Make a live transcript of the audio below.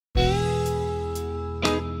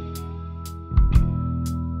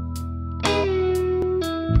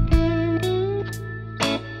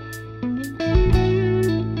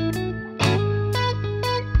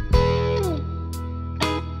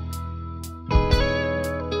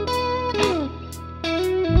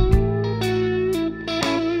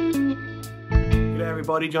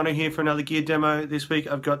everybody, Johnny here for another gear demo. This week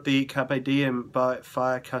I've got the Carpe Diem by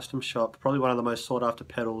Fire Custom Shop, probably one of the most sought after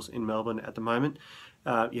pedals in Melbourne at the moment.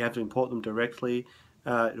 You have to import them directly.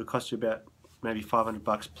 It'll cost you about maybe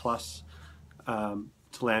 $500 plus to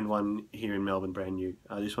land one here in Melbourne brand new.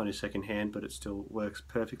 This one is second hand, but it still works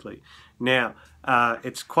perfectly. Now,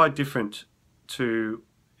 it's quite different to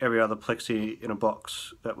every other plexi in a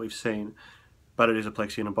box that we've seen, but it is a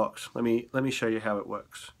plexi in a box. Let me show you how it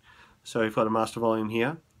works. So you've got a master volume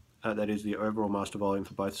here, that is the overall master volume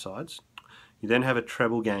for both sides. You then have a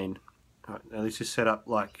treble gain. Right, now this is set up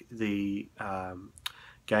like the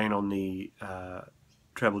gain on the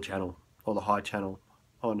treble channel or the high channel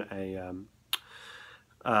on a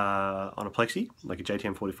plexi, like a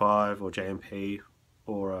JTM 45 or JMP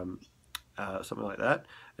or something like that.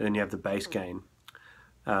 And then you have the bass gain,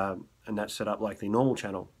 and that's set up like the normal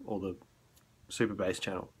channel or the super bass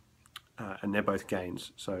channel. And they're both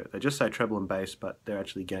gains, so they just say treble and bass, but they're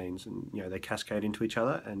actually gains, and you know they cascade into each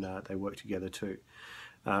other and they work together too.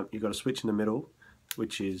 You've got a switch in the middle,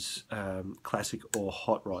 which is classic or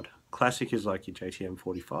hot rod. Classic is like your JTM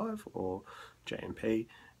 45 or JMP,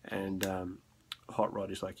 and hot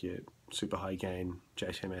rod is like your super high gain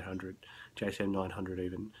JTM 800, JTM 900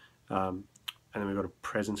 even. And then we've got a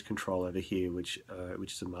presence control over here, which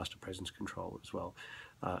is a master presence control as well.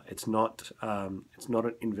 It's not an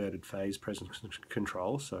inverted phase presence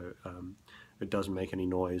control, so it doesn't make any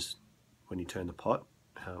noise when you turn the pot,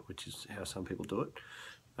 which is how some people do it.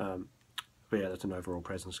 But yeah, that's an overall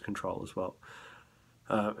presence control as well.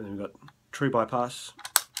 And then we've got true bypass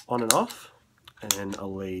on and off, and then a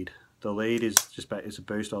lead. The lead is a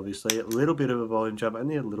boost, obviously, a little bit of a volume jump,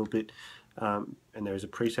 only a little bit, and there is a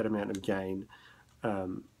preset amount of gain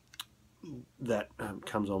that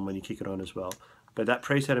comes on when you kick it on as well. But that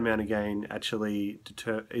preset amount of gain actually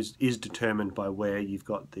is determined by where you've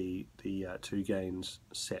got the two gains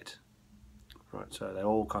set. Right, so they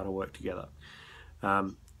all kind of work together.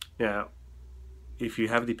 Now, if you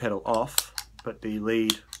have the pedal off but the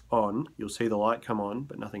lead on, you'll see the light come on,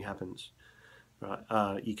 but nothing happens.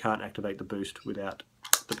 Right, you can't activate the boost without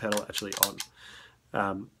the pedal actually on.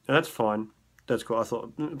 And that's fine. That's cool. I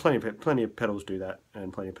thought plenty of pedals do that,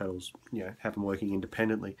 and plenty of pedals, you know, have them working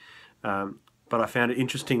independently. But I found it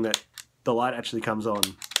interesting that the light actually comes on,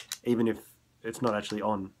 even if it's not actually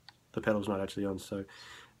on. The pedal's not actually on, so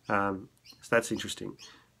that's interesting.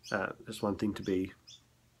 That's one thing to be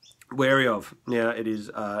wary of. Now it is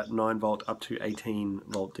 9 volt up to 18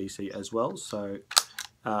 volt DC as well, so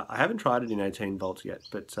I haven't tried it in 18 volts yet,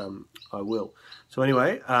 but I will. So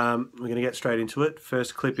anyway, we're going to get straight into it.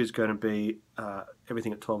 First clip is going to be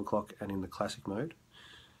everything at 12 o'clock and in the classic mode.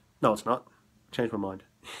 No, it's not. Changed my mind.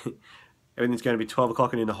 Everything's going to be 12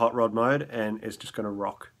 o'clock and in the hot rod mode, and it's just going to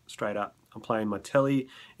rock straight up. I'm playing my telly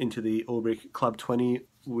into the Ulbrich Club 20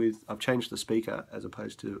 with, I've changed the speaker as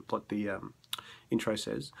opposed to what the intro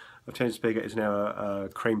says. I've changed the speaker, it's now a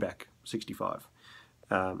Creamback 65.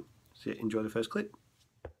 So yeah, enjoy the first clip.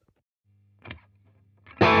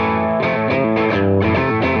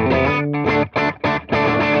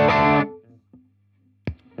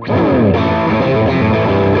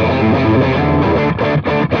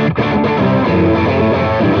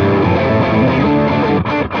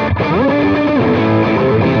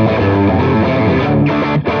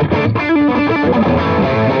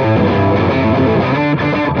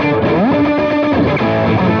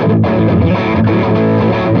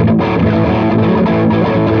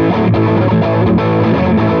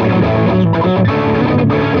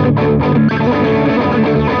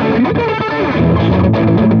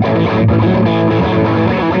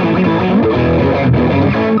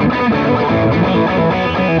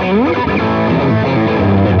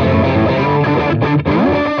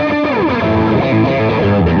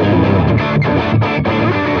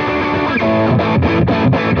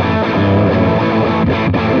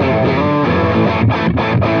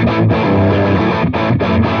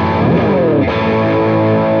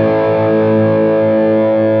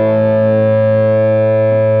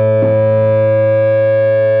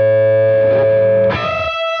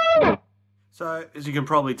 So, as you can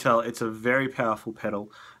probably tell, it's a very powerful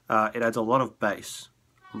pedal. It adds a lot of bass.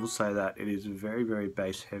 I will say that. It is very, very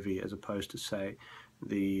bass heavy as opposed to, say,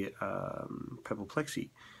 the Pebble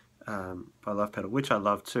Plexi by Love Pedal, which I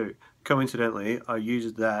love too. Coincidentally, I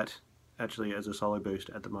used that actually as a solo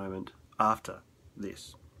boost at the moment after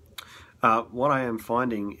this. What I am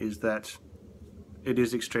finding is that it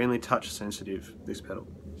is extremely touch sensitive, this pedal.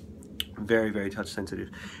 Very, very touch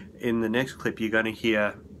sensitive. In the next clip, you're going to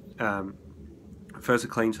hear first a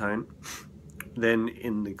clean tone, then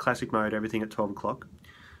in the classic mode, everything at 12 o'clock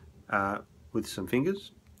with some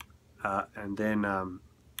fingers, and then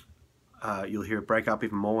you'll hear it break up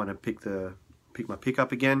even more when I pick my pick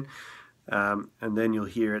up again, and then you'll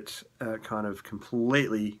hear it kind of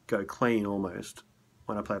completely go clean almost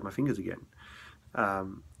when I play with my fingers again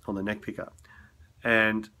on the neck pickup.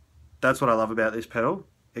 And that's what I love about this pedal.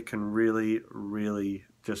 It can really, really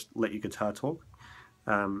just let your guitar talk.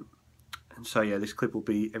 And so yeah, this clip will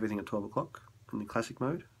be everything at 12 o'clock in the classic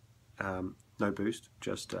mode. No boost,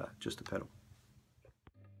 just the pedal.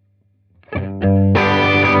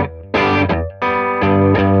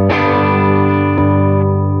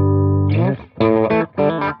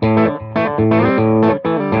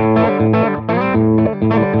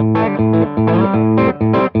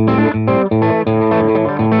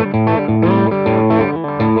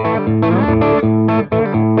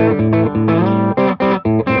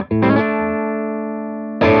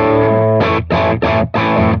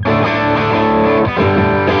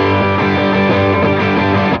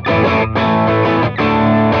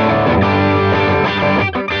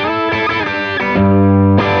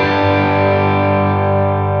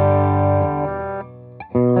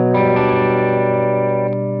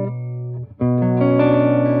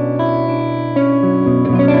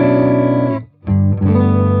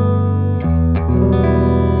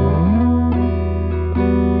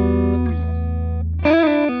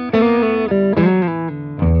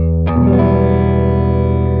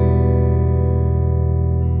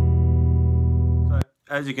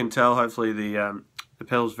 As you can tell, hopefully the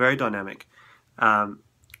pedal's very dynamic, but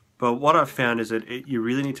what I've found is that you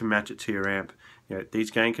really need to match it to your amp. You know,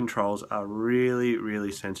 these gain controls are really,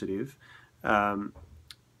 really sensitive,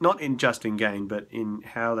 not just in gain, but in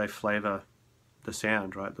how they flavour the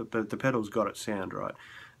sound. Right, the pedal's got its sound, right.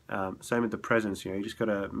 Same with the presence. You know, you just got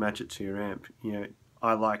to match it to your amp. You know,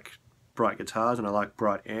 I like bright guitars and I like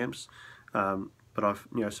bright amps, but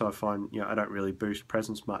so I find I don't really boost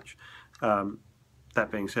presence much. That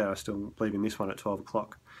being said, I'm still leaving this one at 12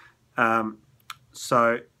 o'clock.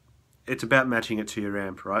 So it's about matching it to your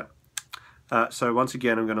amp, right? So once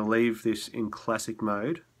again, I'm going to leave this in classic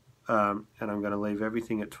mode, and I'm going to leave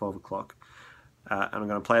everything at 12 o'clock. And I'm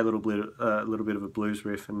going to play a little bit of a blues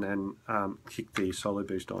riff, and then kick the solo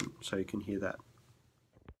boost on so you can hear that.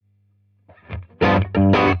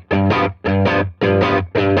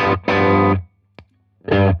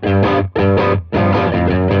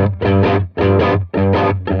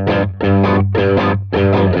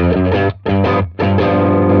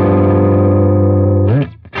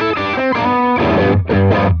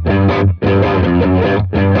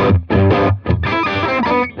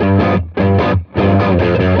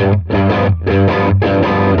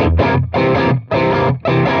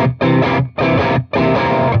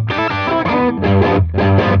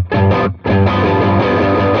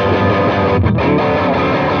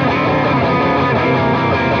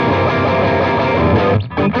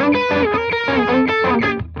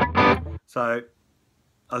 So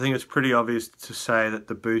I think it's pretty obvious to say that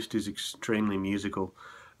the boost is extremely musical.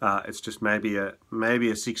 It's just maybe a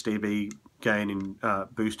 6 dB gain in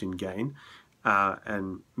boost in gain,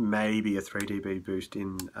 and maybe a 3 dB boost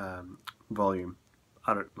in volume.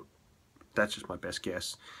 That's just my best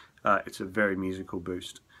guess. It's a very musical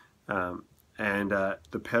boost, and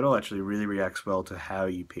the pedal actually really reacts well to how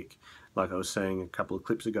you pick. Like I was saying a couple of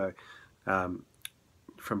clips ago,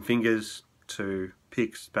 from fingers to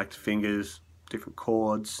picks, back to fingers, different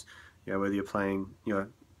chords, whether you're playing,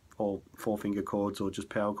 all 4-finger chords or just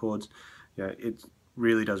power chords, it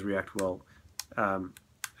really does react well.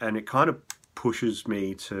 And it kind of pushes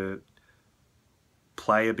me to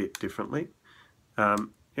play a bit differently.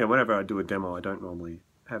 Whenever I do a demo, I don't normally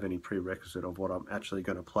have any prerequisite of what I'm actually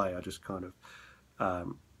going to play. I just kind of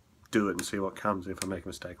do it and see what comes. If I make a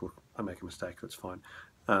mistake, look, I make a mistake, that's fine.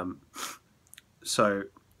 So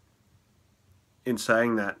in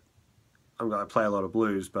saying that, I'm going to play a lot of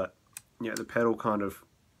blues, but the pedal kind of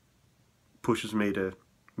pushes me to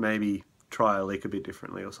maybe try a lick a bit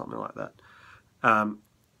differently or something like that.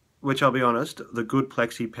 Which, I'll be honest, the good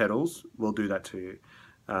plexi pedals will do that to you.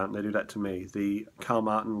 They do that to me. The Carl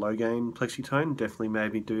Martin low gain plexi tone definitely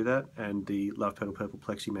made me do that, and the Love Pedal Purple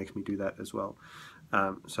plexi makes me do that as well.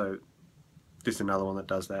 So this is another one that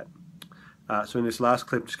does that. So in this last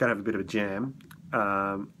clip, just going to have a bit of a jam,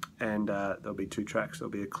 and there'll be 2 tracks.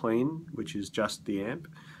 There'll be a clean, which is just the amp,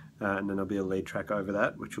 and then there'll be a lead track over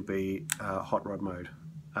that, which will be hot rod mode,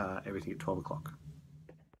 everything at 12 o'clock.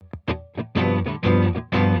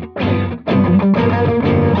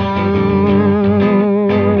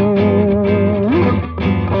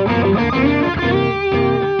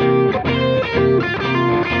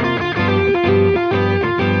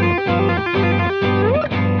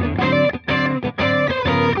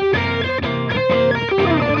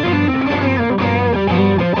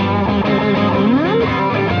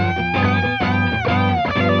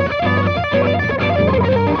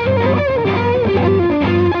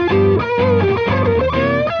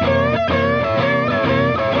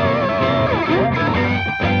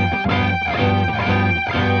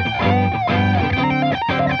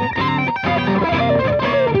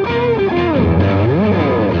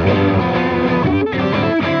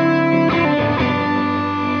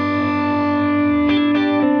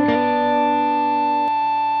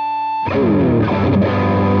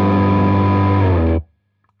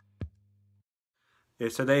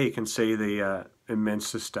 so there you can see the immense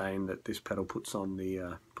sustain that this pedal puts on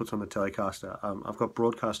the Telecaster. I've got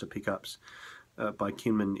broadcaster pickups by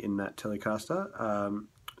Kinman in that Telecaster.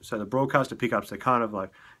 So the broadcaster pickups, they're kind of like,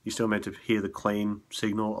 you're still meant to hear the clean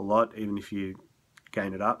signal a lot, even if you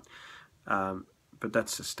gain it up. But that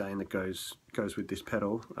sustain that goes with this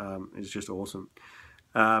pedal is just awesome.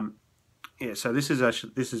 Yeah, so this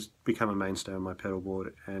has become a mainstay on my pedal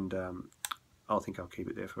board, and I think I'll keep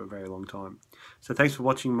it there for a very long time. So thanks for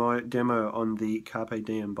watching my demo on the Carpe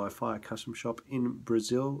Diem by Fire Custom Shop in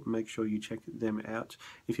Brazil. Make sure you check them out.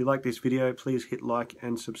 If you like this video, please hit like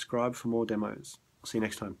and subscribe for more demos. I'll see you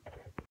next time.